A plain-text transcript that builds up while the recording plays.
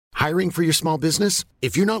Hiring for your small business?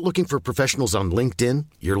 If you're not looking for professionals on LinkedIn,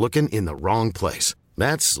 you're looking in the wrong place.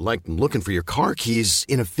 That's like looking for your car keys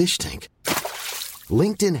in a fish tank.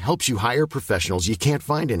 LinkedIn helps you hire professionals you can't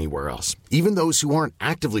find anywhere else, even those who aren't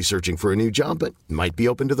actively searching for a new job but might be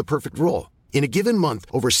open to the perfect role. In a given month,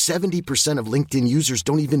 over 70% of LinkedIn users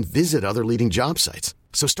don't even visit other leading job sites.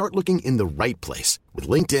 So start looking in the right place. With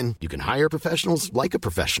LinkedIn, you can hire professionals like a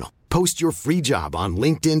professional. Post your free job on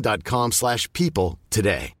linkedin.com/people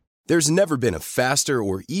today. There's never been a faster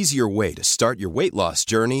or easier way to start your weight loss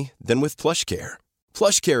journey than with PlushCare.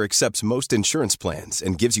 PlushCare accepts most insurance plans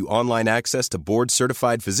and gives you online access to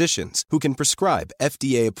board-certified physicians who can prescribe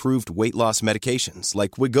FDA-approved weight loss medications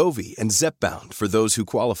like Wegovy and Zepbound for those who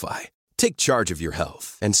qualify. Take charge of your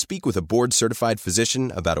health and speak with a board-certified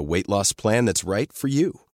physician about a weight loss plan that's right for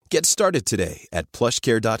you. Get started today at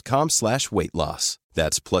plushcare.com/weight loss.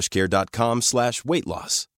 That's plushcare.com/weight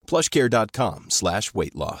loss.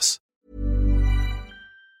 plushcare.com/weight loss.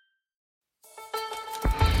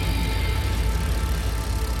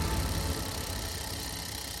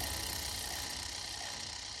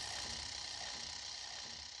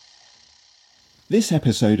 This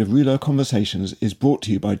episode of Rouleur Conversations is brought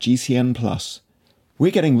to you by GCN+.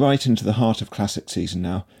 We're getting right into the heart of classic season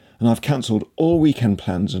now, and I've cancelled all weekend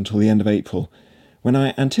plans until the end of April, when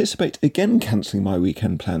I anticipate again cancelling my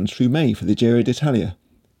weekend plans through May for the Giro d'Italia.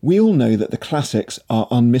 We all know that the classics are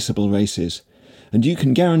unmissable races, and you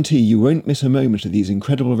can guarantee you won't miss a moment of these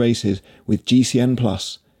incredible races with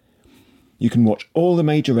GCN+. You can watch all the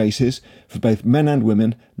major races, for both men and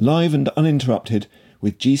women, live and uninterrupted,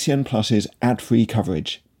 with GCN+'s ad-free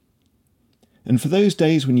coverage. And for those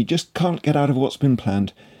days when you just can't get out of what's been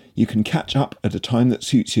planned, you can catch up at a time that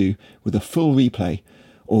suits you with a full replay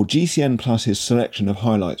or GCN+'s selection of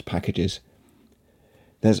highlights packages.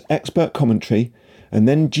 There's expert commentary, and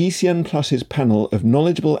then GCN+'s panel of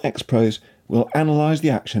knowledgeable ex-pros will analyse the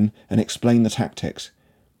action and explain the tactics.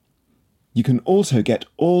 You can also get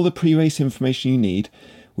all the pre-race information you need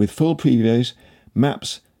with full previews,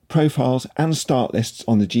 maps, profiles and start lists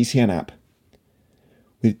on the GCN app.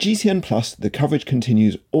 With GCN+, the coverage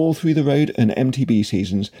continues all through the road and MTB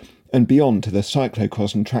seasons and beyond to the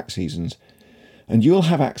cyclocross and track seasons, and you'll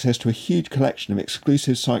have access to a huge collection of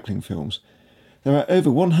exclusive cycling films. There are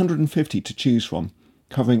over 150 to choose from,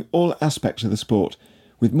 covering all aspects of the sport,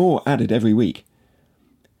 with more added every week.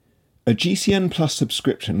 A GCN+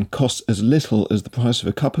 subscription costs as little as the price of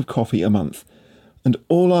a cup of coffee a month, and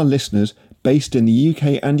all our listeners based in the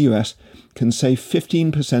UK and US can save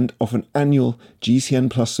 15% off an annual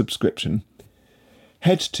GCN+ subscription.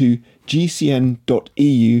 Head to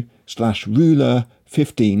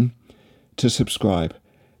gcn.eu/rouleur15 to subscribe.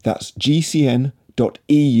 That's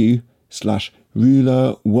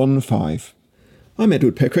gcn.eu/rouleur15. I'm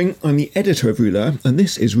Edward Pickering, I'm the editor of Rouleur, and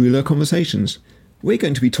this is Rouleur Conversations. We're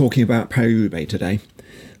going to be talking about Paris-Roubaix today.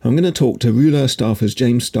 I'm going to talk to Rouleur staffers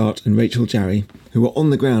James Start and Rachel Jarry, who are on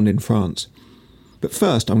the ground in France. But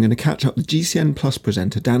first, I'm going to catch up with GCN+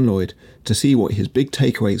 presenter Dan Lloyd to see what his big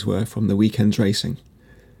takeaways were from the weekend's racing.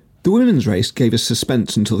 The women's race gave us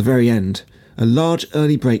suspense until the very end. A large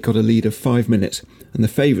early break got a lead of 5 minutes, and the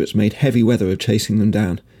favourites made heavy weather of chasing them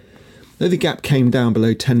down. Though the gap came down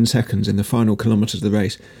below 10 seconds in the final kilometres of the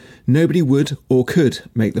race, nobody would or could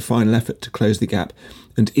make the final effort to close the gap,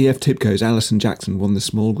 and EF Tibco's Alison Jackson won the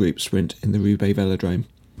small group sprint in the Roubaix Velodrome.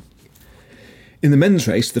 In the men's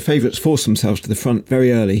race, the favourites forced themselves to the front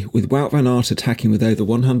very early, with Wout van Aert attacking with over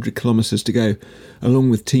 100 kilometres to go,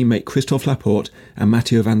 along with teammate Christophe Laporte and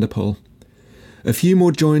Mathieu van der Poel. A few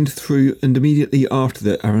more joined through and immediately after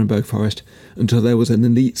the Arenberg Forest, until there was an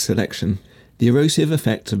elite selection. The erosive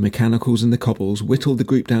effects of mechanicals and the cobbles whittled the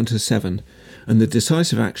group down to 7, and the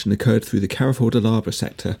decisive action occurred through the Carrefour de l'Arbre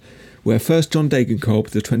sector, where first John Degenkolb,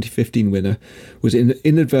 the 2015 winner, was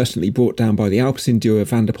inadvertently brought down by the Alpecin duo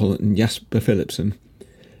Van der Poel and Jasper Philipsen.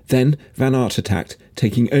 Then Van Aert attacked,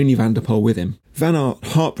 taking only Van der Poel with him. Van Aert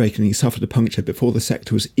heartbreakingly suffered a puncture before the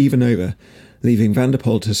sector was even over, leaving Van der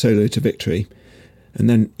Poel to solo to victory, and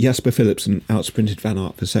then Jasper Philipsen outsprinted Van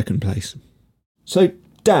Aert for second place. So,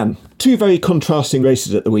 Dan, two very contrasting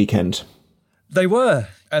races at the weekend. They were,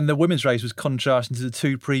 and the women's race was contrasting to the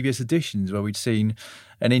two previous editions where we'd seen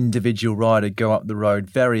an individual rider go up the road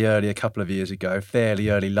very early a couple of years ago, fairly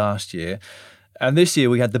early last year. And this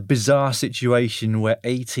year we had the bizarre situation where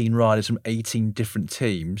 18 riders from 18 different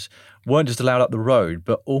teams weren't just allowed up the road,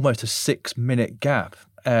 but almost a 6-minute gap.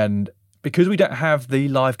 And because we don't have the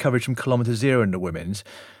live coverage from kilometre zero in the women's,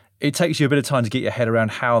 it takes you a bit of time to get your head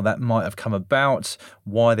around how that might have come about,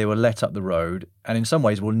 why they were let up the road, and in some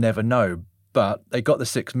ways we'll never know. But they got the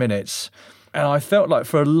 6 minutes, And I felt like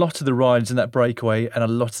for a lot of the riders in that breakaway and a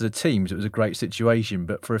lot of the teams, it was a great situation.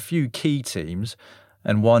 But for a few key teams,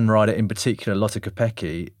 and one rider in particular, Lotte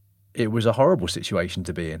Kopecky, it was a horrible situation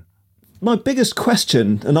to be in. My biggest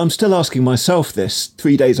question, and I'm still asking myself this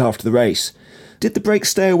 3 days after the race, did the brakes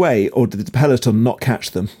stay away or did the peloton not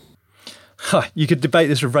catch them? You could debate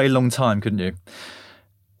this for a very long time, couldn't you?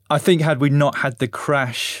 I think had we not had the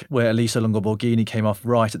crash where Elisa Longo-Borghini came off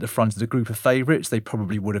right at the front of the group of favourites, they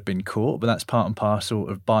probably would have been caught, but that's part and parcel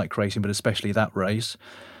of bike racing, but especially that race.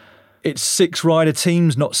 It's 6 rider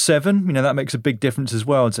teams, not 7. You know, that makes a big difference as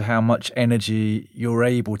well to how much energy you're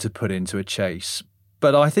able to put into a chase.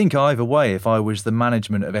 But I think either way, if I was the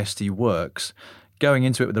management of SD Works, going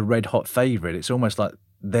into it with a red-hot favourite, it's almost like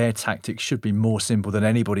their tactics should be more simple than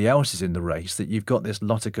anybody else's in the race, that you've got this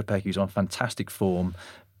Lotte Kopecky who's on fantastic form,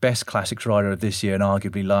 best classics rider of this year and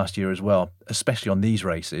arguably last year as well, especially on these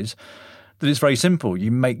races, that it's very simple. You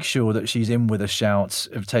make sure that she's in with a shout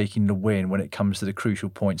of taking the win when it comes to the crucial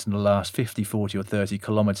points in the last 50, 40 or 30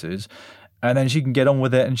 kilometres, and then she can get on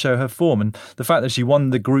with it and show her form. And the fact that she won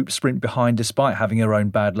the group sprint behind despite having her own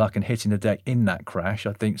bad luck and hitting the deck in that crash,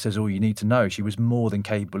 I think says all you need to know. She was more than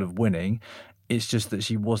capable of winning. It's just that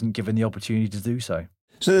she wasn't given the opportunity to do so.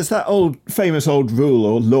 So there's that famous old rule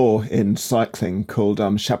or law in cycling called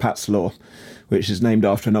Chapat's law, which is named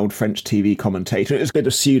after an old French TV commentator. It was a bit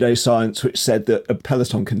of pseudoscience which said that a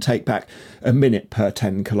peloton can take back a minute per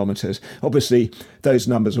 10 kilometres. Obviously, those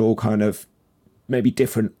numbers are all kind of maybe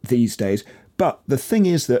different these days. But the thing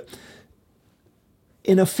is that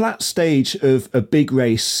in a flat stage of a big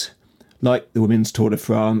race like the Women's Tour de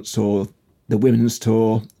France or the Women's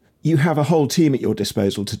Tour, you have a whole team at your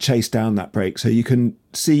disposal to chase down that break. So you can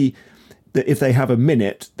see that if they have a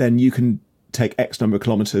minute, then you can take X number of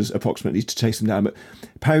kilometres approximately to chase them down. But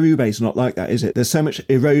Paris-Roubaix is not like that, is it? There's so much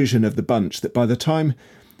erosion of the bunch that by the time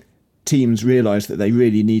teams realise that they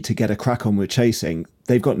really need to get a crack on with chasing,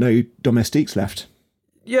 they've got no domestiques left.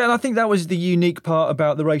 Yeah, and I think that was the unique part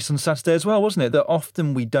about the race on Saturday as well, wasn't it? That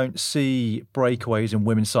often we don't see breakaways in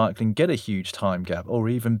women's cycling get a huge time gap or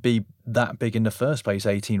even be that big in the first place,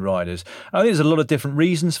 18 riders. I think there's a lot of different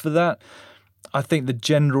reasons for that. I think the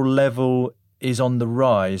general level is on the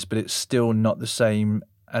rise, but it's still not the same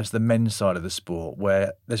as the men's side of the sport,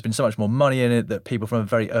 where there's been so much more money in it that people from a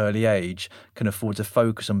very early age can afford to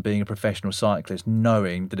focus on being a professional cyclist,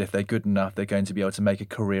 knowing that if they're good enough, they're going to be able to make a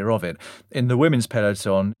career of it. In the women's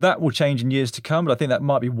peloton, that will change in years to come, but I think that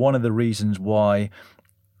might be one of the reasons why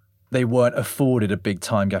they weren't afforded a big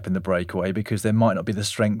time gap in the breakaway, because there might not be the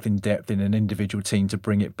strength in depth in an individual team to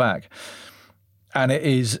bring it back. And it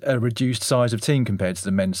is a reduced size of team compared to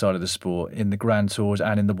the men's side of the sport in the Grand Tours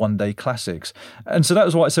and in the one-day classics. And so that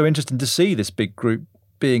was why it's so interesting to see this big group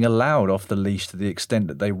being allowed off the leash to the extent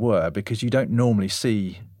that they were, because you don't normally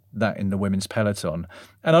see that in the women's peloton.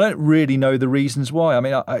 And I don't really know the reasons why. I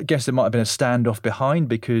mean, I guess there might have been a standoff behind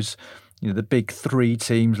because, you know, the big 3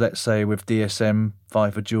 teams, let's say with DSM,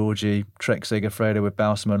 Pfeiffer Georgi, Trek Segafredo with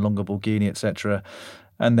Balsamo and Longo-Borghini, etc.,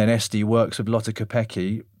 and then SD Works with Lotte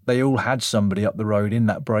Kopecky, they all had somebody up the road in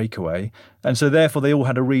that breakaway. And so therefore they all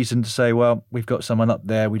had a reason to say, well, we've got someone up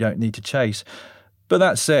there, we don't need to chase. But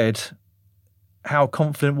that said, how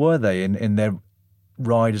confident were they in their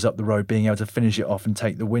riders up the road being able to finish it off and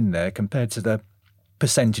take the win there compared to the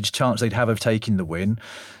percentage chance they'd have of taking the win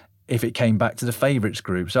if it came back to the favourites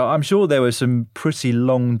group? So I'm sure there were some pretty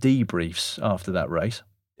long debriefs after that race.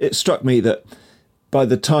 It struck me that by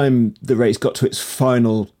the time the race got to its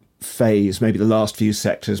final phase, maybe the last few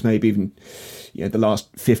sectors, maybe even the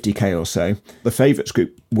last 50k or so, the favourites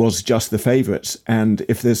group was just the favourites. And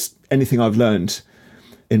if there's anything I've learned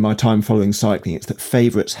in my time following cycling, it's that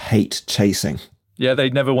favourites hate chasing. Yeah,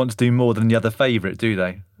 they never want to do more than the other favourite, do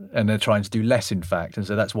they? And they're trying to do less, in fact. And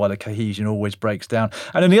so that's why the cohesion always breaks down.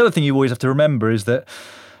 And then the other thing you always have to remember is that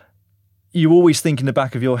you always think in the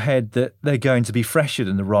back of your head that they're going to be fresher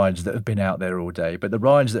than the riders that have been out there all day. But the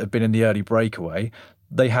riders that have been in the early breakaway,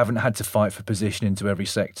 they haven't had to fight for position into every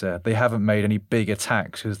sector. They haven't made any big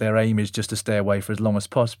attacks because their aim is just to stay away for as long as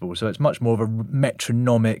possible. So it's much more of a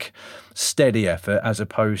metronomic, steady effort as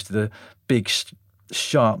opposed to the big,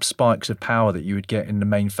 sharp spikes of power that you would get in the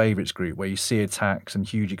main favourites group where you see attacks and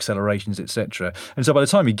huge accelerations, etc. And so by the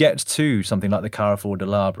time you get to something like the Carrefour de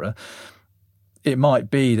l'Arbre, it might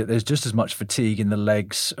be that there's just as much fatigue in the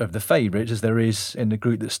legs of the favourites as there is in the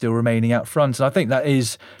group that's still remaining out front. And I think that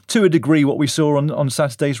is, to a degree, what we saw on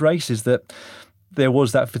Saturday's race, is that there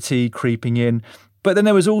was that fatigue creeping in. But then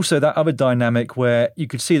there was also that other dynamic where you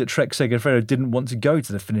could see that Trek Segafredo didn't want to go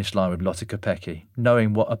to the finish line with Lotte Kopecky,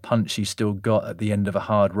 knowing what a punch she still got at the end of a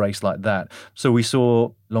hard race like that. So we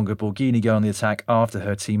saw Longo Borghini go on the attack after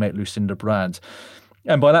her teammate Lucinda Brandt.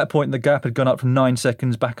 And by that point, the gap had gone up from 9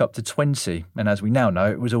 seconds back up to 20. And as we now know,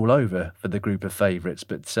 it was all over for the group of favourites.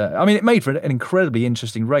 But, it made for an incredibly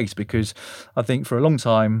interesting race because I think for a long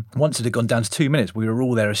time, once it had gone down to 2 minutes, we were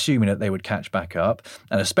all there assuming that they would catch back up.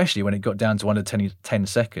 And especially when it got down to under 10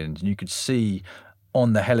 seconds, and you could see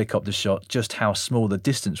on the helicopter shot just how small the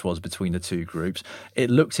distance was between the two groups. It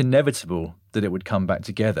looked inevitable that it would come back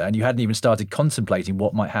together. And you hadn't even started contemplating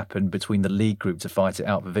what might happen between the lead group to fight it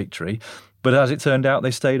out for victory. But as it turned out, they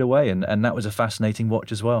stayed away, and that was a fascinating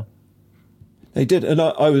watch as well. They did, and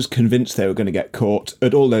I was convinced they were going to get caught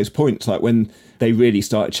at all those points, like when they really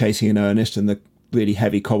started chasing in earnest and the really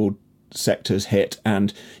heavy cobbled sectors hit,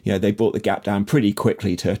 and they brought the gap down pretty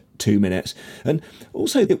quickly to 2 minutes. And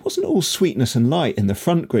also, it wasn't all sweetness and light in the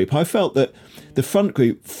front group. I felt that the front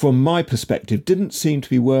group, from my perspective, didn't seem to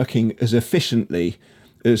be working as efficiently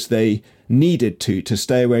as they needed to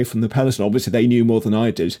stay away from the peloton. Obviously, they knew more than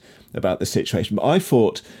I did about the situation, but I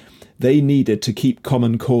thought they needed to keep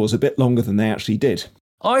common cause a bit longer than they actually did.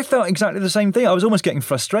 I felt exactly the same thing. I was almost getting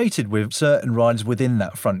frustrated with certain riders within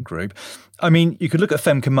that front group. I mean, you could look at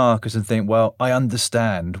Femke Marcus and think, well, I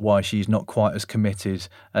understand why she's not quite as committed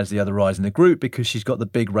as the other riders in the group because she's got the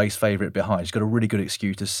big race favourite behind. She's got a really good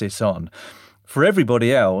excuse to sit on. For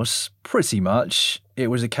everybody else, pretty much, it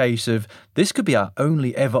was a case of this could be our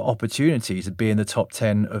only ever opportunity to be in the top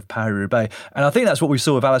 10 of Paris-Roubaix. And I think that's what we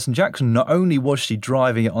saw with Alison Jackson. Not only was she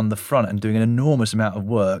driving it on the front and doing an enormous amount of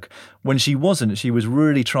work, when she wasn't, she was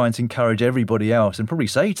really trying to encourage everybody else and probably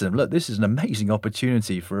say to them, look, this is an amazing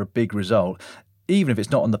opportunity for a big result. Even if it's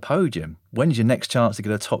not on the podium, when's your next chance to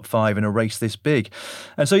get a top 5 in a race this big?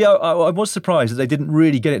 And so, I was surprised that they didn't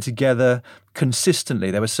really get it together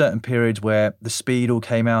consistently. There were certain periods where the speed all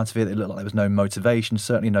came out of it. It looked like there was no motivation,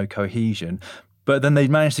 certainly no cohesion. But then they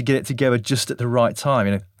managed to get it together just at the right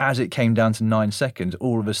time. As it came down to 9 seconds,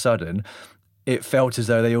 all of a sudden, it felt as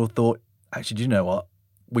though they all thought, actually, do you know what?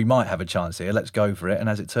 We might have a chance here. Let's go for it. And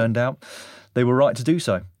as it turned out, they were right to do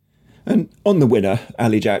so. And on the winner,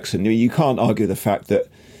 Ali Jackson, you can't argue the fact that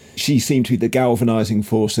she seemed to be the galvanising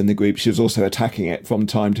force in the group. She was also attacking it from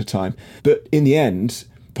time to time. But in the end,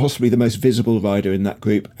 possibly the most visible rider in that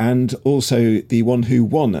group and also the one who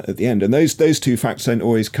won at the end. And those two facts don't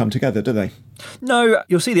always come together, do they? No,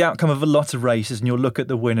 you'll see the outcome of a lot of races and you'll look at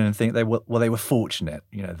the winner and think they were fortunate.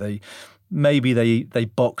 They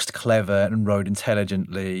boxed clever and rode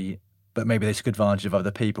intelligently, but maybe they took advantage of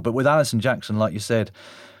other people. But with Alison Jackson, like you said,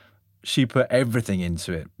 she put everything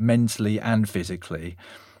into it, mentally and physically.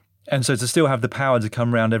 And so to still have the power to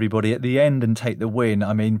come round everybody at the end and take the win,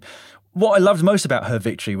 I mean, what I loved most about her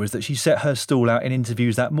victory was that she set her stall out in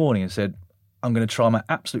interviews that morning and said, I'm going to try my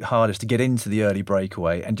absolute hardest to get into the early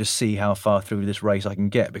breakaway and just see how far through this race I can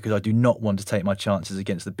get, because I do not want to take my chances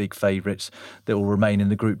against the big favourites that will remain in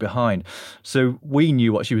the group behind. So we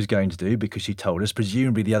knew what she was going to do because she told us.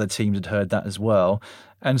 Presumably the other teams had heard that as well.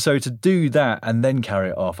 And so to do that and then carry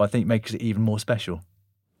it off, I think makes it even more special.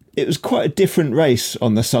 It was quite a different race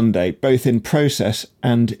on the Sunday, both in process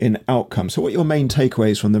and in outcome. So what are your main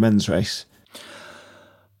takeaways from the men's race?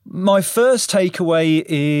 My first takeaway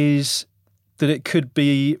is that it could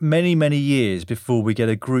be many, many years before we get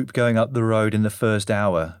a group going up the road in the first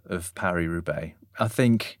hour of Paris-Roubaix. I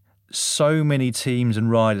think so many teams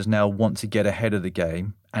and riders now want to get ahead of the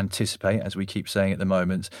game, anticipate, as we keep saying at the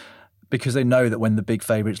moment, because they know that when the big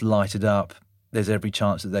favourites light it up, there's every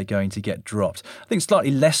chance that they're going to get dropped. I think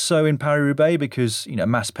slightly less so in Paris-Roubaix because,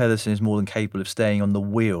 Mads Pedersen is more than capable of staying on the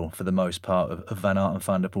wheel for the most part of Van Aert and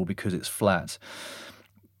Van der Poel because it's flat.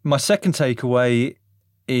 My second takeaway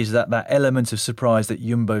is that element of surprise that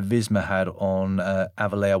Jumbo-Visma had on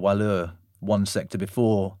Avallée-Rouleur, one sector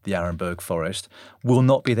before the Arenberg Forest, will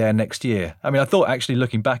not be there next year. I mean, I thought actually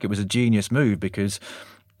looking back it was a genius move because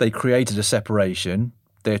they created a separation.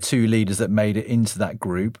 Their two leaders that made it into that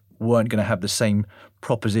group weren't going to have the same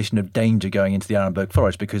proposition of danger going into the Arenberg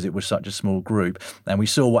Forest because it was such a small group. And we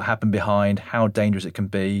saw what happened behind, how dangerous it can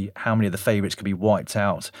be, how many of the favourites could be wiped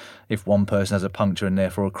out if one person has a puncture and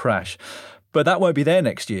therefore a crash. But that won't be there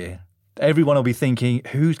next year. Everyone will be thinking,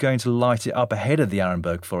 who's going to light it up ahead of the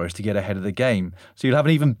Arenberg Forest to get ahead of the game? So you'll have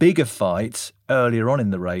an even bigger fight earlier on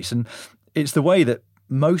in the race. And it's the way that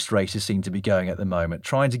most races seem to be going at the moment,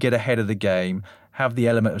 trying to get ahead of the game, have the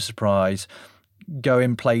element of surprise, go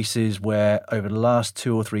in places where over the last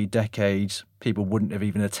 2 or 3 decades, people wouldn't have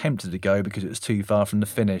even attempted to go because it was too far from the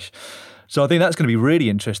finish. So I think that's going to be really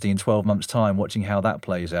interesting in 12 months' time, watching how that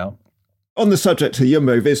plays out. On the subject of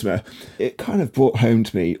Jumbo-Visma, it kind of brought home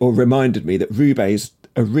to me, or reminded me, that Roubaix is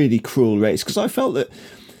a really cruel race, because I felt that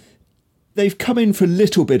they've come in for a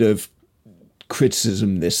little bit of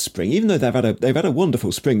criticism this spring, even though they've had a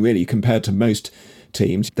wonderful spring, really, compared to most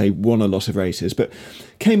teams. They won a lot of races, but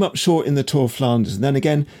came up short in the Tour of Flanders. And then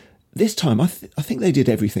again, this time, I think they did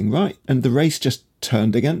everything right, and the race just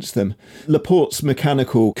turned against them. Laporte's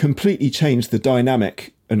mechanical completely changed the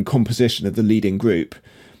dynamic and composition of the leading group.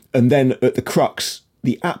 And then at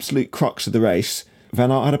the absolute crux of the race,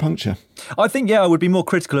 Van Aert had a puncture. I think, I would be more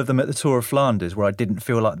critical of them at the Tour of Flanders, where I didn't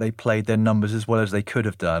feel like they played their numbers as well as they could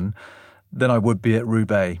have done, than I would be at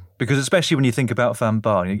Roubaix. Because especially when you think about Van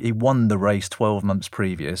Baarle, he won the race 12 months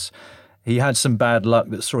previous. He had some bad luck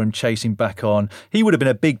that saw him chasing back on. He would have been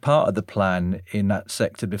a big part of the plan in that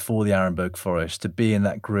sector before the Arenberg Forest, to be in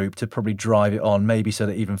that group, to probably drive it on, maybe so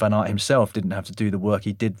that even Van Aert himself didn't have to do the work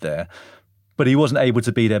he did there. But he wasn't able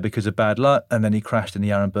to be there because of bad luck, and then he crashed in the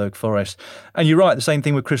Arenberg Forest. And you're right, the same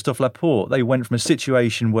thing with Christophe Laporte. They went from a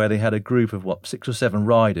situation where they had a group of, 6 or 7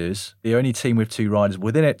 riders, the only team with 2 riders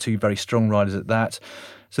within it, 2 very strong riders at that,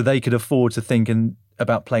 so they could afford to think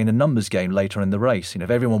about playing a numbers game later on in the race.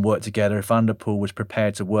 If everyone worked together, if Van der Poel was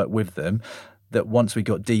prepared to work with them, that once we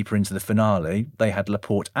got deeper into the finale, they had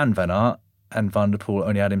Laporte and Van Aert, and Van der Poel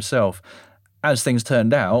only had himself. As things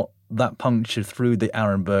turned out, that puncture through the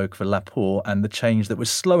Arenberg for Laporte, and the change that was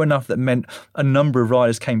slow enough that meant a number of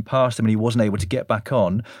riders came past him and he wasn't able to get back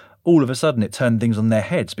on, all of a sudden it turned things on their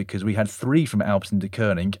heads, because we had 3 from Alpecin de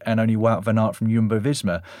Koning and only Wout van Aert from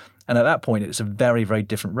Jumbo-Visma. And at that point, it's a very, very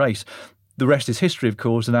different race. The rest is history, of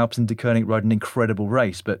course, and Alpecin de Koning rode an incredible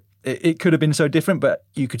race, but it could have been so different. But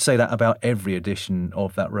you could say that about every edition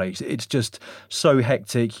of that race. It's just so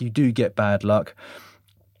hectic. You do get bad luck.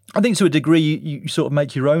 I think to a degree you sort of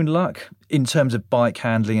make your own luck in terms of bike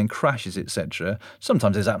handling and crashes, etc.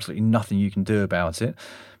 Sometimes there's absolutely nothing you can do about it.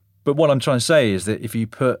 But what I'm trying to say is that if you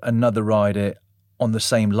put another rider on the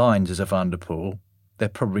same lines as a Van der Poel, they're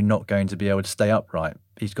probably not going to be able to stay upright.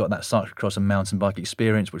 He's got that cyclocross and mountain bike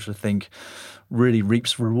experience, which I think really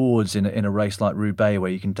reaps rewards in a race like Roubaix,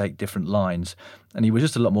 where you can take different lines. And he was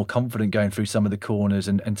just a lot more confident going through some of the corners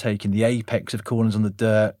and taking the apex of corners on the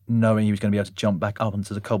dirt, knowing he was going to be able to jump back up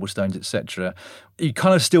onto the cobblestones, etc. You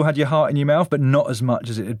kind of still had your heart in your mouth, but not as much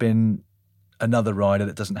as it had been another rider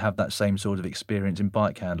that doesn't have that same sort of experience in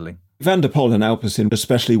bike handling. Van der Poel and Alpecin,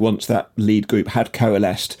 especially once that lead group had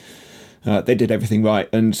coalesced, they did everything right.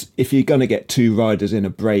 And if you're going to get 2 riders in a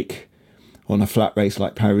break on a flat race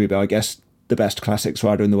like Paris-Roubaix, I guess the best classics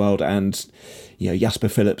rider in the world and Jasper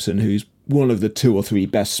Philipsen, who's one of the 2 or 3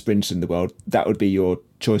 best sprinters in the world, that would be your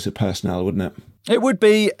choice of personnel, wouldn't it? It would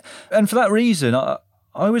be. And for that reason, I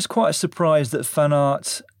was quite surprised that Van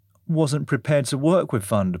Aert wasn't prepared to work with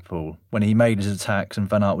Van der Poel when he made his attacks and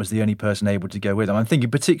Van Aert was the only person able to go with him. I'm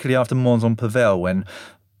thinking particularly after Mons-en-Pavel, when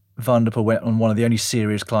Van der Poel went on one of the only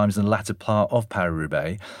serious climbs in the latter part of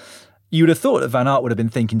Paris-Roubaix. You would have thought that Van Aert would have been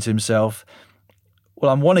thinking to himself,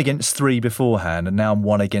 well, I'm 1 against 3 beforehand and now I'm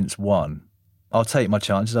 1 against 1. I'll take my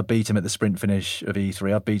chances. I beat him at the sprint finish of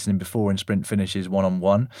E3. I've beaten him before in sprint finishes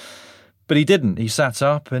 1-on-1. But he didn't. He sat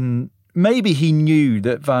up, and maybe he knew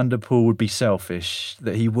that Van der Poel would be selfish,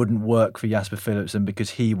 that he wouldn't work for Jasper Philipsen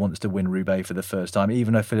because he wants to win Roubaix for the first time,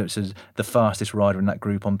 even though Philipsen's the fastest rider in that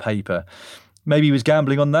group on paper. Maybe he was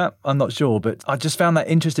gambling on that, I'm not sure, but I just found that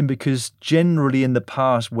interesting because generally in the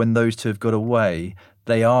past when those 2 have got away,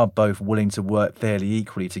 they are both willing to work fairly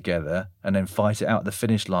equally together and then fight it out at the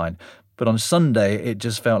finish line. But on Sunday, it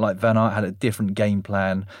just felt like Van Aert had a different game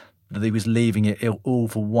plan, that he was leaving it all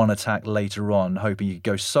for one attack later on, hoping he could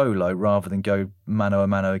go solo rather than go mano a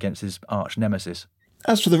mano against his arch nemesis.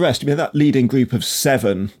 As for the rest, that leading group of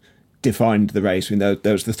 7 defined the race. There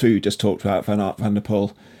was the 3 we just talked about, Van Aert, Van der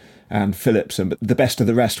Poel and Philipsen, but the best of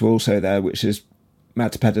the rest were also there, which is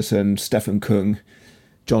Mads Pedersen, Stefan Kung,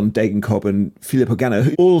 John Degenkolb and Philippe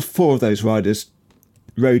Ogana. All 4 of those riders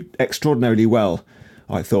rode extraordinarily well,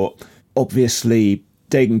 I thought. Obviously,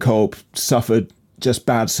 Degenkolb suffered just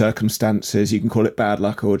bad circumstances. You can call it bad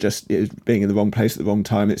luck or just being in the wrong place at the wrong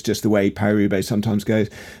time. It's just the way Paris-Roubaix sometimes goes.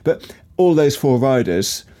 But all those 4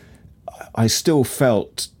 riders, I still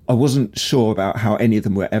felt I wasn't sure about how any of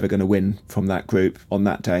them were ever going to win from that group on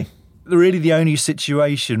that day. Really, the only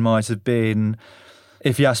situation might have been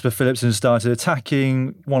if Jasper Philipsen started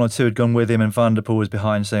attacking, 1 or 2 had gone with him and Van der Poel was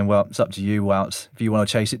behind saying, well, it's up to you, Wout. If you want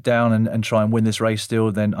to chase it down and try and win this race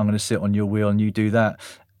still, then I'm going to sit on your wheel and you do that.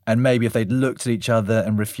 And maybe if they'd looked at each other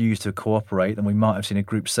and refused to cooperate, then we might have seen a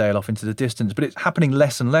group sail off into the distance. But it's happening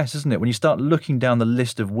less and less, isn't it? When you start looking down the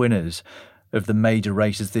list of winners of the major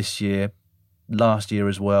races this year, last year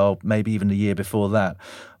as well, maybe even the year before that.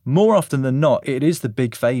 More often than not, it is the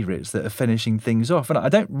big favourites that are finishing things off. And I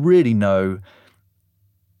don't really know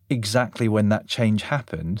exactly when that change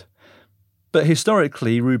happened. But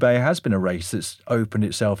historically, Roubaix has been a race that's opened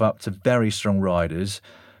itself up to very strong riders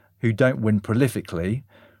who don't win prolifically,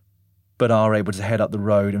 but are able to head up the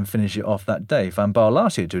road and finish it off that day. Van Baarle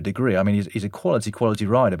last year to a degree. I mean, he's a quality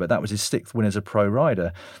rider, but that was his 6th win as a pro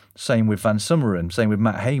rider. Same with Van Summeren, same with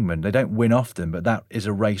Matt Hayman. They don't win often, but that is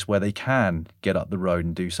a race where they can get up the road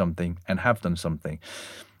and do something and have done something.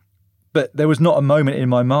 But there was not a moment in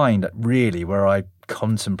my mind, really, where I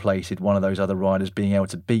contemplated one of those other riders being able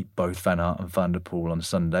to beat both Van Aert and Van der Poel on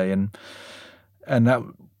Sunday. And that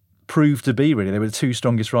proved to be, really, they were the 2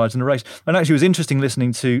 strongest riders in the race. And actually it was interesting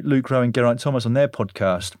listening to Luke Rowe and Geraint Thomas on their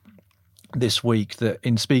podcast this week, that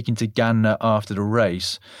in speaking to Ganna after the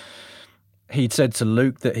race, he'd said to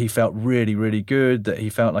Luke that he felt really, really good, that he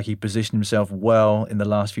felt like he positioned himself well in the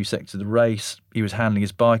last few sectors of the race. He was handling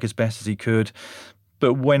his bike as best as he could.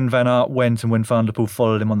 But when Van Aert went and when Van der Poel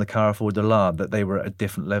followed him on the Carrefour de l'Arbre, that they were at a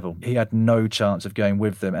different level. He had no chance of going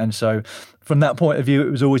with them. And so from that point of view, it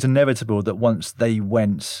was always inevitable that once they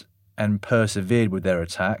went and persevered with their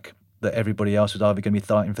attack, that everybody else was either going to be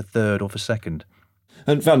fighting for 3rd or for 2nd.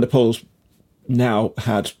 And Van der Poel's now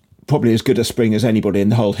had probably as good a spring as anybody in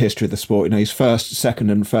the whole history of the sport. You know, he's 1st,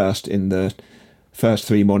 2nd and 1st in the first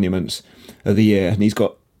 3 monuments of the year. And he's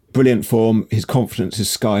got brilliant form. His confidence is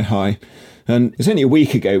sky high. And it's only a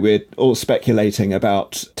week ago we're all speculating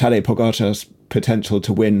about Tadej Pogacar's potential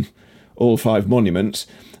to win all 5 monuments.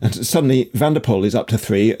 And suddenly Van der Poel is up to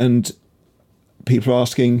 3 and people are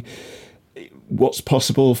asking what's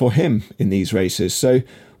possible for him in these races. So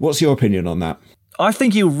what's your opinion on that? I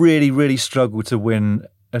think he'll really, really struggle to win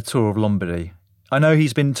a Tour of Lombardy. I know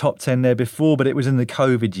he's been top 10 there before, but it was in the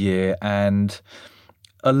COVID year, and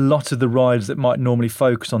a lot of the riders that might normally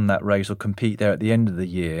focus on that race or compete there at the end of the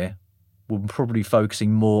year were probably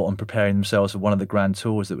focusing more on preparing themselves for one of the Grand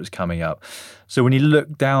Tours that was coming up. So when you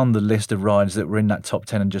look down the list of riders that were in that top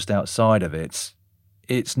 10 and just outside of it,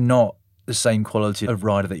 it's not the same quality of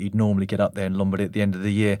rider that you'd normally get up there in Lombardy at the end of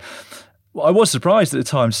the year. Well, I was surprised at the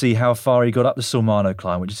time to see how far he got up the Sormano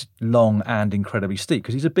climb, which is long and incredibly steep,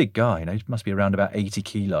 because he's a big guy. You know, he must be around about 80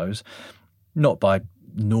 kilos, not by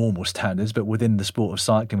normal standards, but within the sport of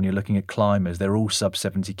cycling, when you're looking at climbers, they're all sub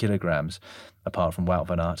 70 kilograms, apart from Wout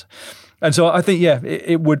van Aert. And so I think,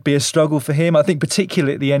 it would be a struggle for him. I think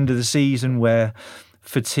particularly at the end of the season, where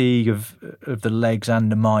fatigue of the legs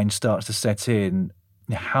and the mind starts to set in,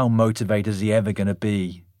 how motivated is he ever going to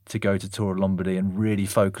be to go to Tour of Lombardy and really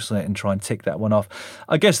focus on it and try and tick that one off?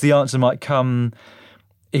 I guess the answer might come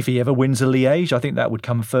if he ever wins a Liège. I think that would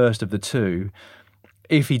come first of the 2.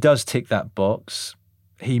 If he does tick that box,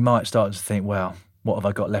 he might start to think, well, what have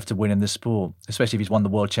I got left to win in this sport? Especially if he's won the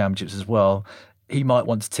World Championships as well. He might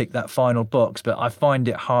want to tick that final box, but I find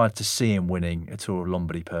it hard to see him winning a Tour of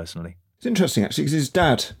Lombardy personally. It's interesting, actually, because his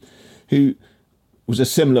dad, who was a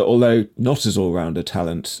similar, although not as all-rounder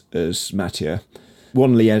talent as Mathieu,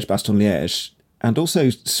 won Liège-Bastogne-Liège and also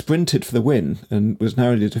sprinted for the win and was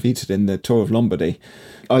narrowly defeated in the Tour of Lombardy.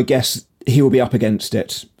 I guess he will be up against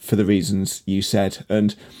it for the reasons you said.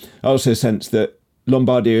 And I also sense that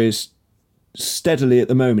Lombardia is steadily at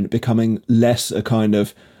the moment becoming less a kind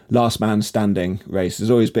of last man standing race.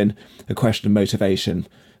 There's always been a question of motivation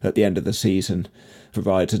at the end of the season for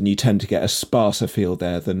riders, and you tend to get a sparser field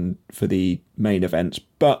there than for the main events.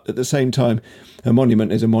 But at the same time, a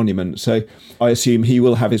monument is a monument. So I assume he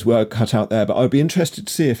will have his work cut out there. But I'd be interested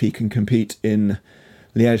to see if he can compete in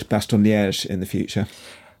Liège-Bastogne-Liège in the future.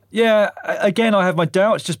 Yeah, again, I have my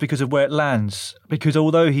doubts just because of where it lands. Because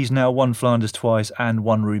although he's now won Flanders twice and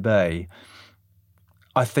won Roubaix,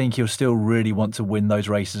 I think he'll still really want to win those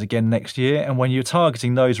races again next year. And when you're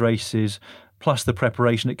targeting those races, plus the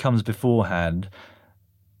preparation that comes beforehand,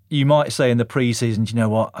 you might say in the pre-season, you know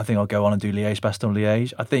what, I think I'll go on and do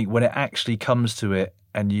Liège-Bastogne-Liège. I think when it actually comes to it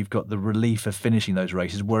and you've got the relief of finishing those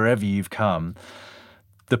races, wherever you've come,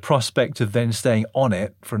 the prospect of then staying on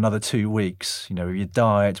it for another 2 weeks, you know, with your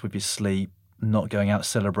diet, with your sleep, not going out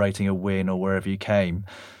celebrating a win or wherever you came,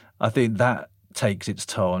 I think that takes its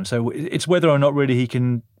toll. And so it's whether or not really he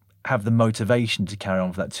can have the motivation to carry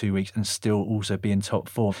on for that 2 weeks and still also be in top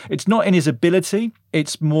form. It's not in his ability.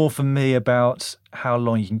 It's more for me about how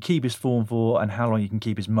long you can keep his form for and how long you can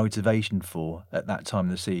keep his motivation for at that time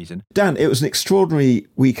of the season. Dan, it was an extraordinary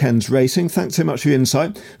weekend's racing. Thanks so much for your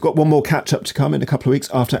insight. Got one more catch-up to come in a couple of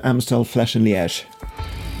weeks after Amstel, Flèche and Liège.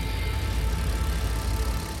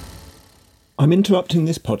 I'm interrupting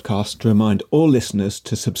this podcast to remind all listeners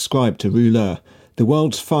to subscribe to Rouleur, the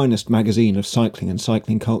world's finest magazine of cycling and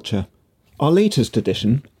cycling culture. Our latest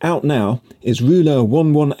edition, out now, is Rouleur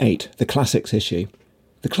 118, the Classics issue.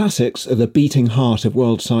 The Classics are the beating heart of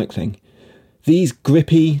world cycling. These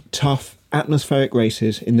grippy, tough, atmospheric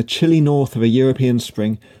races in the chilly north of a European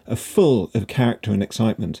spring are full of character and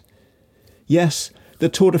excitement. Yes, the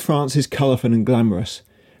Tour de France is colourful and glamorous,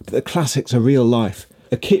 but the Classics are real life,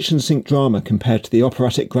 a kitchen sink drama compared to the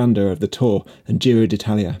operatic grandeur of the Tour and Giro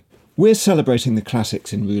d'Italia. We're celebrating the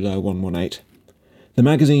Classics in Rouleur 118. The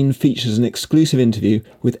magazine features an exclusive interview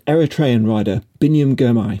with Eritrean rider Binyam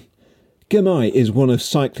Girmay. Girmay is one of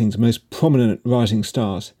cycling's most prominent rising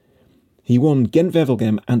stars. He won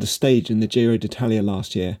Gent-Wevelgem and a stage in the Giro d'Italia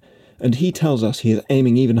last year, and he tells us he is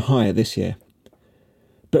aiming even higher this year.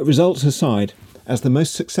 But results aside, as the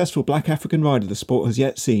most successful black African rider the sport has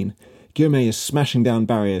yet seen, Girmay is smashing down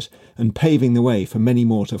barriers and paving the way for many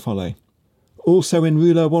more to follow. Also in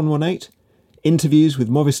Rouleur 118, interviews with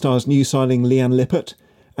Movistar's new signing Liane Lippert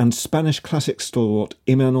and Spanish classic stalwart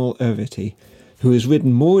Emmanuel Erviti, who has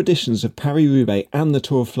ridden more editions of Paris-Roubaix and the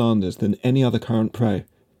Tour of Flanders than any other current pro.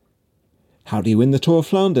 How do you win the Tour of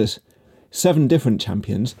Flanders? 7 different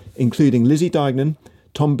champions, including Lizzie Deignan,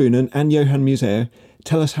 Tom Boonen and Johan Museeuw,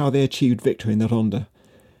 tell us how they achieved victory in the Ronde.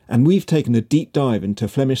 And we've taken a deep dive into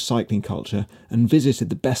Flemish cycling culture and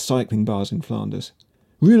visited the best cycling bars in Flanders.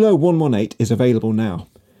 Rouleur 118 is available now.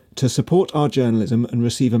 To support our journalism and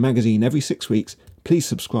receive a magazine every 6 weeks, please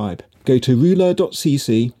subscribe. Go to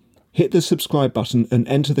rouleur.cc, hit the subscribe button and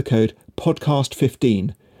enter the code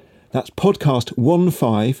podcast15. That's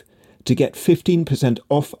podcast15 to get 15%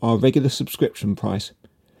 off our regular subscription price.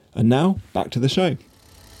 And now, back to the show.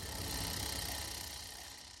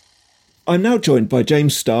 I'm now joined by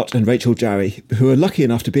James Start and Rachel Jarry, who are lucky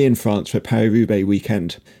enough to be in France for Paris-Roubaix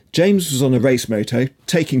weekend. James was on a race moto,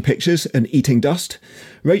 taking pictures and eating dust.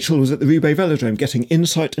 Rachel was at the Roubaix Velodrome getting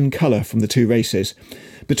insight and colour from the 2 races.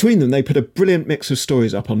 Between them, they put a brilliant mix of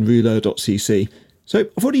stories up on rouleur.cc. So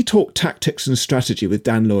I've already talked tactics and strategy with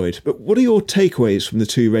Dan Lloyd, but what are your takeaways from the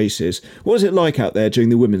 2 races? What was it like out there during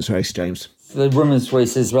the women's race, James? The women's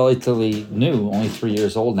race is relatively new, only 3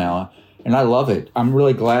 years old now, and I love it. I'm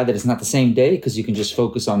really glad that it's not the same day because you can just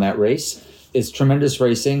focus on that race. It's tremendous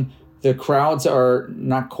racing. The crowds are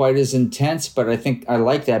not quite as intense, but I think I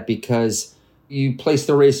like that because you place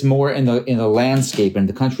the race more in the landscape and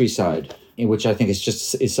the countryside, in which I think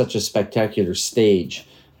is such a spectacular stage.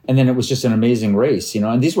 And then it was just an amazing race,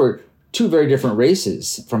 and these were 2 very different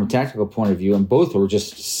races from a tactical point of view, and both were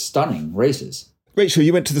just stunning races. Rachel,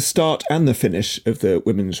 you went to the start and the finish of the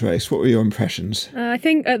women's race. What were your impressions? I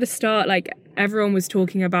think at the start, everyone was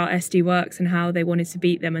talking about SD Works and how they wanted to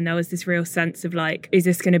beat them. And there was this real sense of is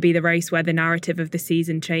this going to be the race where the narrative of the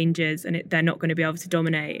season changes and they're not going to be able to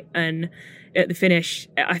dominate? And at the finish,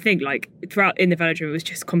 I think throughout in the velodrome, it was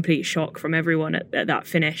just complete shock from everyone at that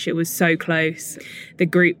finish. It was so close. The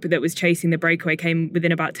group that was chasing the breakaway came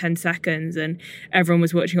within about 10 seconds and everyone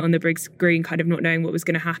was watching it on the big screen, kind of not knowing what was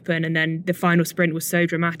going to happen. And then the final sprint was so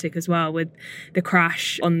dramatic as well with the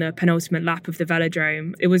crash on the penultimate lap of the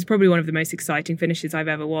velodrome. It was probably one of the most exciting finishes I've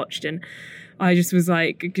ever watched. And I just was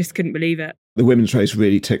just couldn't believe it. The women's race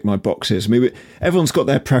really ticked my boxes. I mean, everyone's got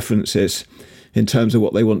their preferences in terms of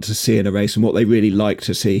what they want to see in a race and what they really like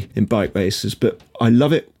to see in bike races. But I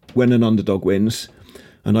love it when an underdog wins.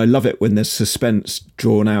 And I love it when there's suspense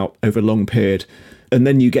drawn out over a long period. And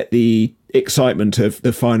then you get the excitement of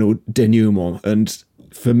the final denouement. And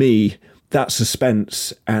for me, that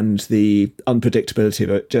suspense and the unpredictability of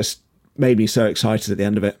it just made me so excited at the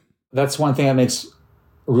end of it. That's one thing that makes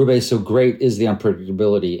Roubaix so great is the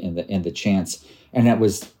unpredictability and the chance. And that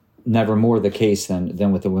was never more the case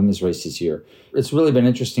than with the women's race this year. It's really been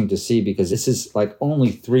interesting to see because this is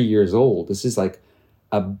only 3 years old. This is a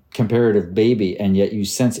comparative baby, and yet you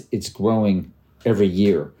sense it's growing every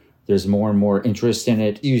year. There's more and more interest in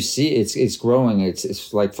it. You see it's growing. It's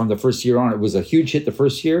from the first year on, it was a huge hit the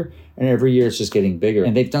first year, and every year it's just getting bigger.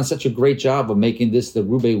 And they've done such a great job of making this the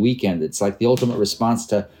Roubaix weekend. It's the ultimate response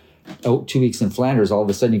to 2 weeks in Flanders. All of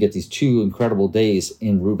a sudden you get these 2 incredible days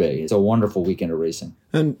in Roubaix. It's a wonderful weekend of racing.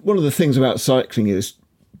 And one of the things about cycling is,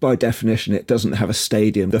 by definition, it doesn't have a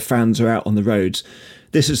stadium. The fans are out on the roads.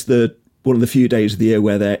 This is one of the few days of the year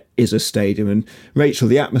where there is a stadium. And Rachel,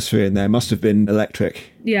 the atmosphere in there must have been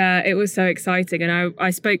electric. Yeah, it was so exciting. And I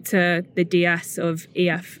spoke to the DS of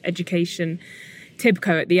EF Education,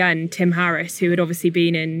 Tibco, at the end, Tim Harris, who had obviously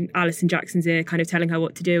been in Alison Jackson's ear, kind of telling her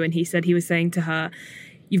what to do. And he said he was saying to her,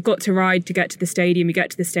 you've got to ride to get to the stadium. You get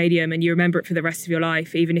to the stadium and you remember it for the rest of your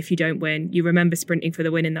life. Even if you don't win, you remember sprinting for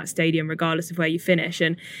the win in that stadium, regardless of where you finish.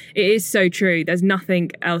 And it is so true. There's nothing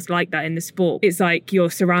else like that in the sport. It's like you're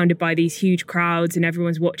surrounded by these huge crowds and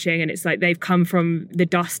everyone's watching, and it's like they've come from the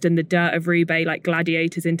dust and the dirt of Roubaix like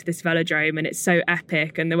gladiators into this velodrome, and it's so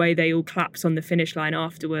epic. And the way they all collapse on the finish line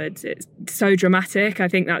afterwards, it's so dramatic. I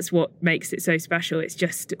think that's what makes it so special. It's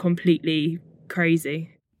just completely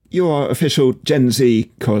crazy. You're our official Gen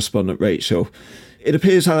Z correspondent, Rachel. It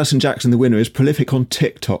appears Alison Jackson, the winner, is prolific on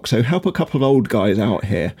TikTok, so help a couple of old guys out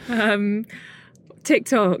here.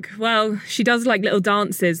 TikTok. Well, she does like little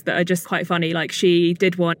dances that are just quite funny. Like she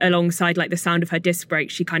did one alongside like the sound of her disc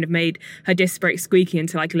brake. She kind of made her disc brake squeaky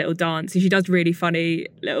into like a little dance. And she does really funny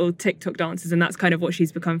little TikTok dances, and that's kind of what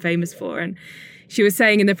she's become famous for. And she was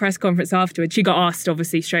saying in the press conference afterwards, she got asked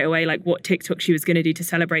obviously straight away like what TikTok she was going to do to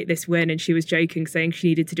celebrate this win, and she was joking, saying she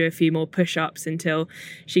needed to do a few more push-ups until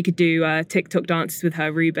she could do TikTok dances with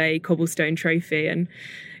her Roubaix cobblestone trophy. And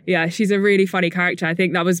yeah, she's a really funny character. I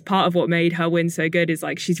think that was part of what made her win so good, is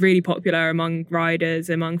like she's really popular among riders,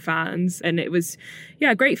 among fans. And it was,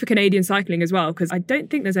 great for Canadian cycling as well, because I don't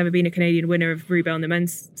think there's ever been a Canadian winner of Roubaix on the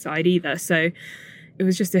men's side either. So it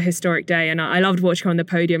was just a historic day. And I loved watching her on the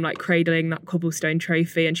podium, like cradling that cobblestone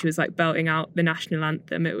trophy. And she was like belting out the national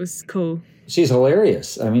anthem. It was cool. She's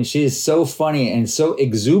hilarious. I mean, she is so funny and so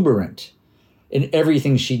exuberant in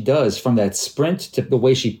everything she does, from that sprint to the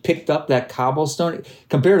way she picked up that cobblestone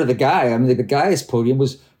compared to the guy. I mean, the guy's podium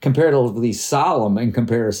was comparatively solemn in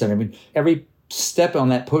comparison. I mean, every step on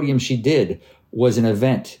that podium she did was an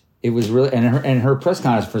event. It was really, and her press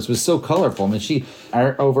conference was so colorful. I mean,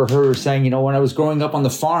 I overheard her saying, when I was growing up on the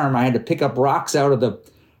farm, I had to pick up rocks out of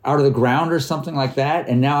the ground or something like that.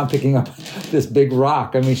 And now I'm picking up this big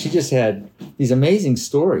rock. I mean, she just had these amazing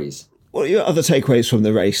stories. What are your other takeaways from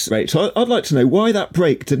the race, Rachel? I'd like to know why that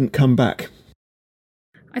break didn't come back.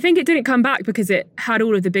 I think it didn't come back because it had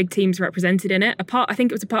all of the big teams represented in it. I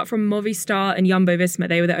think it was apart from Movistar and Jumbo-Visma,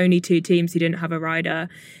 they were the only two teams who didn't have a rider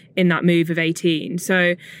in that move of 18.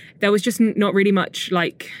 So there was just not really much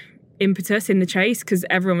like impetus in the chase, because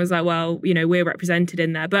everyone was like, well, we're represented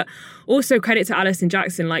in there. But also credit to Alison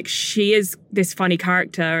Jackson, like she is this funny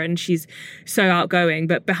character and she's so outgoing,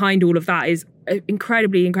 but behind all of that is an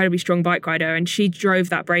incredibly strong bike rider, and she drove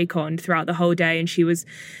that break on throughout the whole day, and she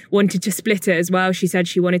wanted to split it as well. She said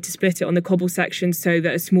she wanted to split it on the cobble section so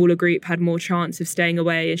that a smaller group had more chance of staying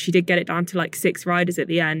away, and she did get it down to like 6 riders at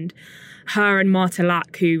the end. Her and Marta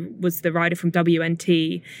Lack, who was the rider from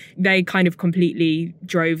WNT, they kind of completely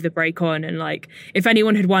drove the break on. And like, if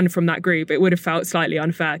anyone had won from that group, it would have felt slightly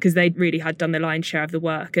unfair because they really had done the lion's share of the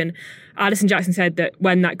work. And Alison Jackson said that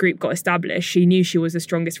when that group got established, she knew she was the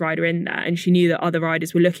strongest rider in there, and she knew that other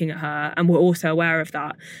riders were looking at her and were also aware of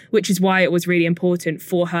that, which is why it was really important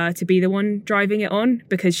for her to be the one driving it on,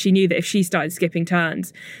 because she knew that if she started skipping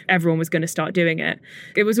turns, everyone was going to start doing it.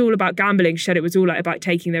 It was all about gambling. She said it was all about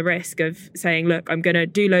taking the risk of saying, look, I'm going to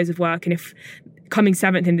do loads of work, and if coming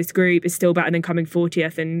 7th in this group is still better than coming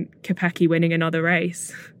 40th and Kopecky winning another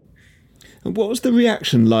race. And what was the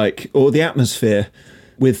reaction like, or the atmosphere,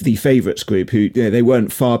 with the favourites group, who they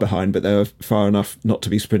weren't far behind, but they were far enough not to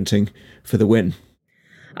be sprinting for the win?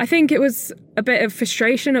 I think it was a bit of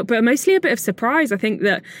frustration, but mostly a bit of surprise. I think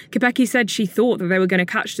that Kopecky said she thought that they were going to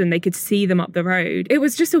catch them. They could see them up the road. It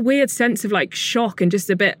was just a weird sense of like shock and just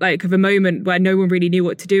a bit like of a moment where no one really knew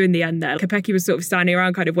what to do in the end there. Kopecky was sort of standing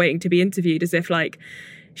around kind of waiting to be interviewed, as if like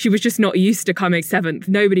she was just not used to coming 7th.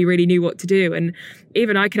 Nobody really knew what to do. And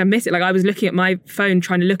even I can admit it, like I was looking at my phone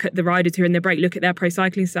trying to look at the riders who are in the break, look at their pro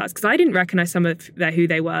cycling stats, because I didn't recognise some of who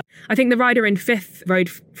they were. I think the rider in 5th rode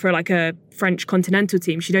for like a French continental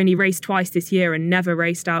team. She'd only raced twice this year and never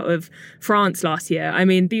raced out of France last year. I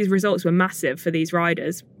mean, these results were massive for these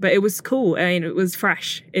riders, but it was cool. I mean, it was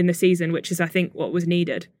fresh in the season, which is, I think, what was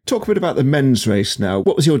needed. Talk a bit about the men's race now.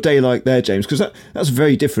 What was your day like there, James? Because that's a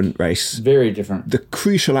very different race. Very different. The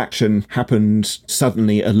crucial action happened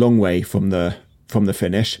suddenly a long way from the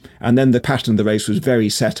finish, and then the pattern of the race was very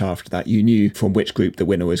set after that. You knew from which group the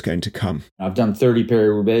winner was going to come. I've done 30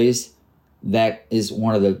 Paris-Roubaix. That is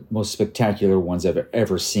one of the most spectacular ones I've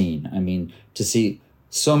ever seen. I mean, to see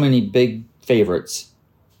so many big favorites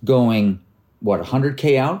going,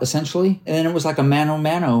 100K out, essentially? And then it was like a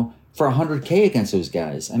mano-mano for 100K against those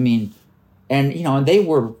guys. I mean, and, and they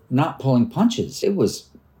were not pulling punches. It was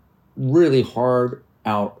really hard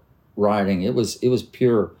out riding. It was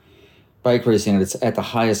pure bike racing at the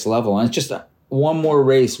highest level. And it's just one more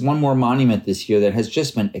race, one more monument this year that has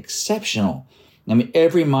just been exceptional. I mean,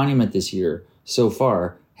 every monument this year so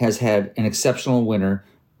far has had an exceptional winner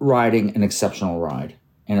riding an exceptional ride.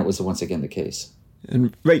 And it was once again the case.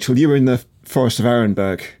 And Rachel, you were in the Forest of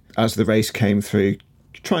Arenberg as the race came through.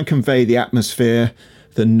 Try and convey the atmosphere,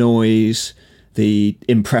 the noise, the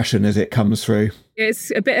impression as it comes through.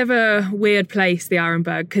 It's a bit of a weird place, the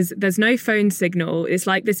Arenberg, because there's no phone signal. It's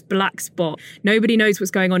like this black spot. Nobody knows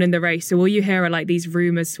what's going on in the race. So all you hear are like these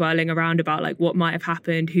rumours swirling around about like what might have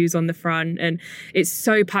happened, who's on the front. And it's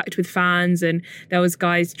so packed with fans. And there was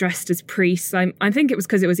guys dressed as priests. I think it was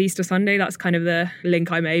because it was Easter Sunday. That's kind of the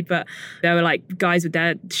link I made. But there were like guys with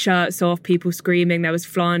their shirts off, people screaming. There was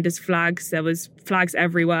Flanders flags. There was flags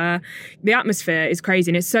everywhere. The atmosphere is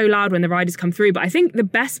crazy. And it's so loud when the riders come through. But I think the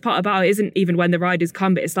best part about it isn't even when the riders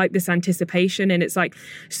come, but it's like this anticipation, and it's like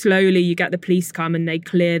slowly you get the police come and they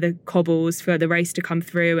clear the cobbles for the race to come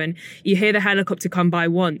through, and you hear the helicopter come by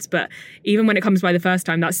once, but even when it comes by the first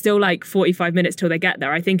time, that's still like 45 minutes till they get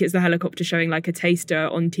there. I think it's the helicopter showing like a taster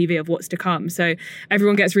on TV of what's to come, so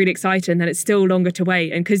everyone gets really excited, and then it's still longer to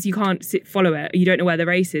wait, and because you can't follow it, you don't know where the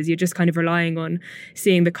race is, you're just kind of relying on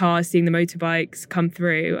seeing the cars, seeing the motorbikes come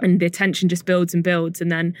through, and the tension just builds and builds.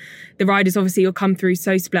 And then the riders obviously will come through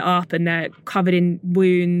so split up, and they're covered in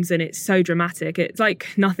wounds, and it's so dramatic. It's like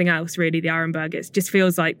nothing else really, the Arenberg. It just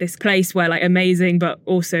feels like this place where like amazing but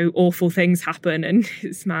also awful things happen, and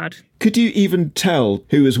it's mad. Could you even tell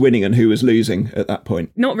who was winning and who was losing at that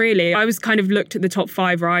point? Not really. I was kind of looked at the top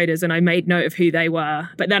 5 riders and I made note of who they were.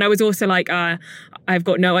 But then I was also like, I've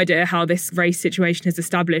got no idea how this race situation is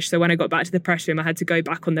established. So when I got back to the press room, I had to go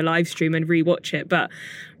back on the live stream and rewatch it. But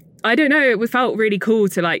I don't know, it felt really cool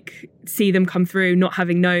to like see them come through, not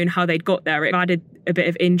having known how they'd got there. It added a bit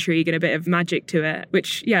of intrigue and a bit of magic to it,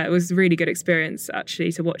 which, yeah, it was a really good experience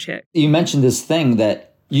actually to watch it. You mentioned this thing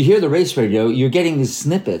that you hear the race radio, you're getting these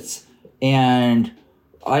snippets. And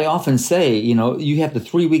I often say, you know, you have the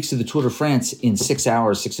 3 weeks of the Tour de France in 6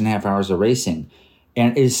 hours, 6.5 hours of racing.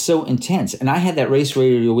 And it is so intense. And I had that race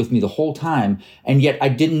radio with me the whole time. And yet I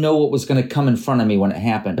didn't know what was going to come in front of me when it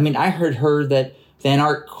happened. I mean, I heard that Van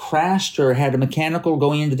Aert crashed or had a mechanical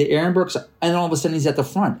going into the Ehrenbergs, and all of a sudden he's at the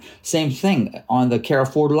front. Same thing on the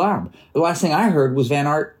Carrefour de l'Arbre. The last thing I heard was Van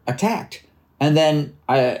Aert attacked. And then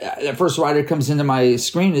the first rider comes into my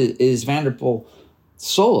screen is Van der Poel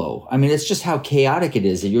solo. I mean, it's just how chaotic it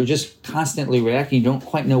is. That you're just constantly reacting. You don't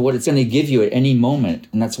quite know what it's going to give you at any moment.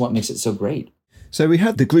 And that's what makes it so great. So we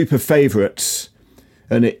had the group of favourites,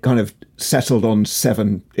 and it kind of settled on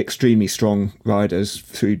 7 extremely strong riders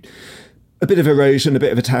through a bit of erosion, a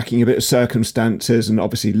bit of attacking, a bit of circumstances, and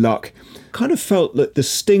obviously luck. Kind of felt that the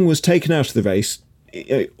sting was taken out of the race.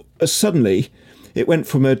 Suddenly, it went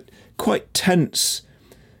from a quite tense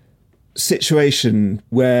situation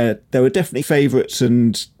where there were definitely favourites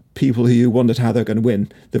and people who wondered how they were going to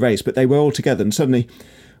win the race, but they were all together, and suddenly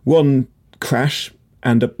one crash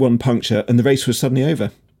and one puncture, and the race was suddenly over.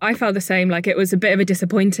 I felt the same. Like, it was a bit of a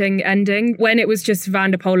disappointing ending. When it was just Van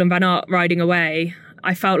der Poel and Van Aert riding away,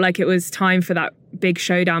 I felt like it was time for that big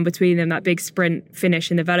showdown between them, that big sprint finish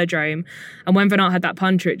in the velodrome. And when Van Aert had that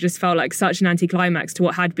puncher, it just felt like such an anticlimax to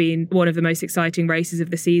what had been one of the most exciting races of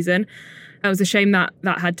the season. It was a shame that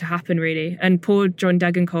had to happen, really. And poor John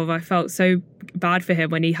Degenkolb, I felt so bad for him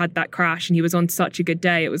when he had that crash and he was on such a good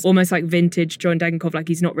day. It was almost like vintage John Degenkolb, like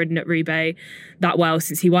he's not ridden at Roubaix that well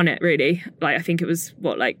since he won it, really. Like, I think it was,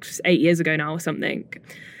 8 years ago now or something.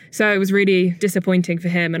 So it was really disappointing for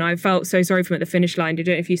him, and I felt so sorry for him at the finish line. I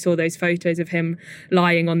don't know if you saw those photos of him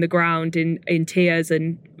lying on the ground in tears,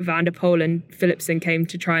 and Van der Poel and Philipsen came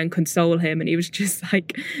to try and console him, and he was just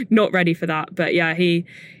like not ready for that. But yeah, he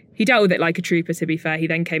dealt with it like a trooper, to be fair. He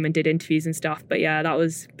then came and did interviews and stuff. But yeah, that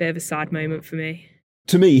was a bit of a sad moment for me.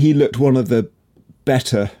 To me, he looked one of the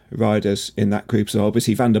better riders in that group. So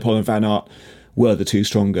obviously Van der Poel and Van Aert were the 2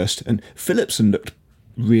 strongest, and Philipsen looked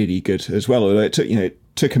really good as well. Although it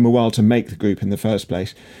took him a while to make the group in the first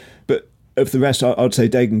place. But of the rest, I'd say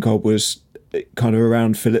Degenkolb was kind of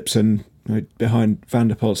around Philipsen, behind Van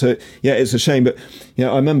der Poel. So yeah, it's a shame. But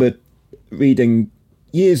I remember reading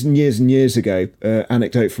years and years and years ago,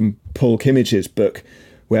 anecdote from Paul Kimmage's book,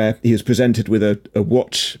 where he was presented with a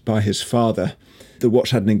watch by his father. The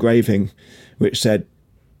watch had an engraving which said,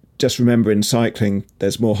 "Just remember, in cycling,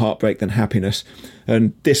 there's more heartbreak than happiness."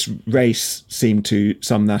 And this race seemed to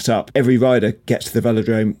sum that up. Every rider gets to the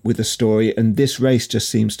velodrome with a story, and this race just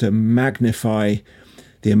seems to magnify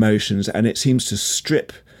the emotions, and it seems to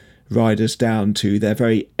strip riders down to their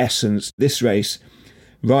very essence. This race,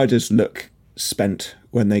 riders look spent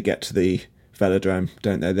when they get to the velodrome,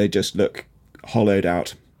 don't they? They just look hollowed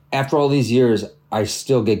out. After all these years, I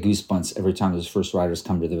still get goosebumps every time those first riders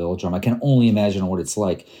come to the velodrome. I can only imagine what it's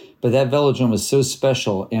like. But that velodrome is so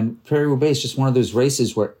special, and Paris-Roubaix is just one of those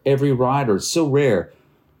races where every rider, it's so rare,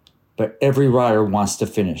 But every rider wants to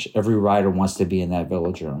finish. Every rider wants to be in that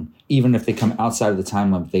velodrome. Even if they come outside of the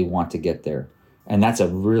time limit, they want to get there. And that's a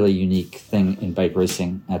really unique thing in bike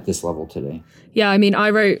racing at this level today. Yeah, I mean, I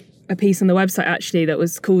wrote a piece on the website actually that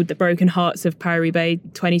was called The Broken Hearts of Paris-Roubaix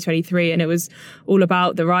 2023, and it was all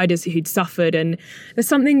about the riders who'd suffered. And there's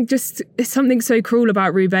something so cruel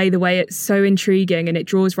about Roubaix, the way it's so intriguing and it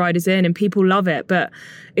draws riders in and people love it, but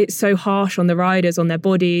it's so harsh on the riders, on their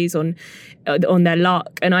bodies, on their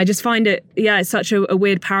luck. And I just find it's such a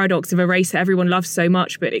weird paradox of a race that everyone loves so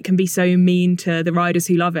much, but it can be so mean to the riders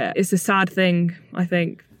who love it. It's a sad thing, I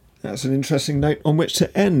think. That's an interesting note on which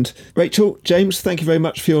to end. Rachel, James, thank you very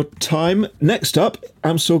much for your time. Next up,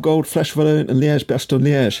 Amstel Gold, Flèche Wallonne and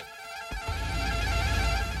Liège-Bastogne-Liège.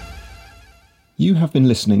 You have been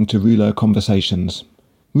listening to Rouleur Conversations.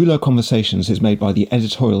 Rouleur Conversations is made by the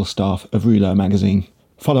editorial staff of Rouleur magazine.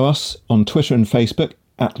 Follow us on Twitter and Facebook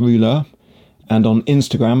 @Rouleur and on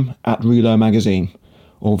Instagram @Rouleur magazine,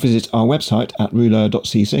 or visit our website at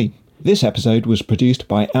rouleur.cc. This episode was produced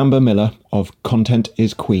by Amber Miller of Content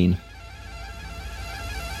is Queen.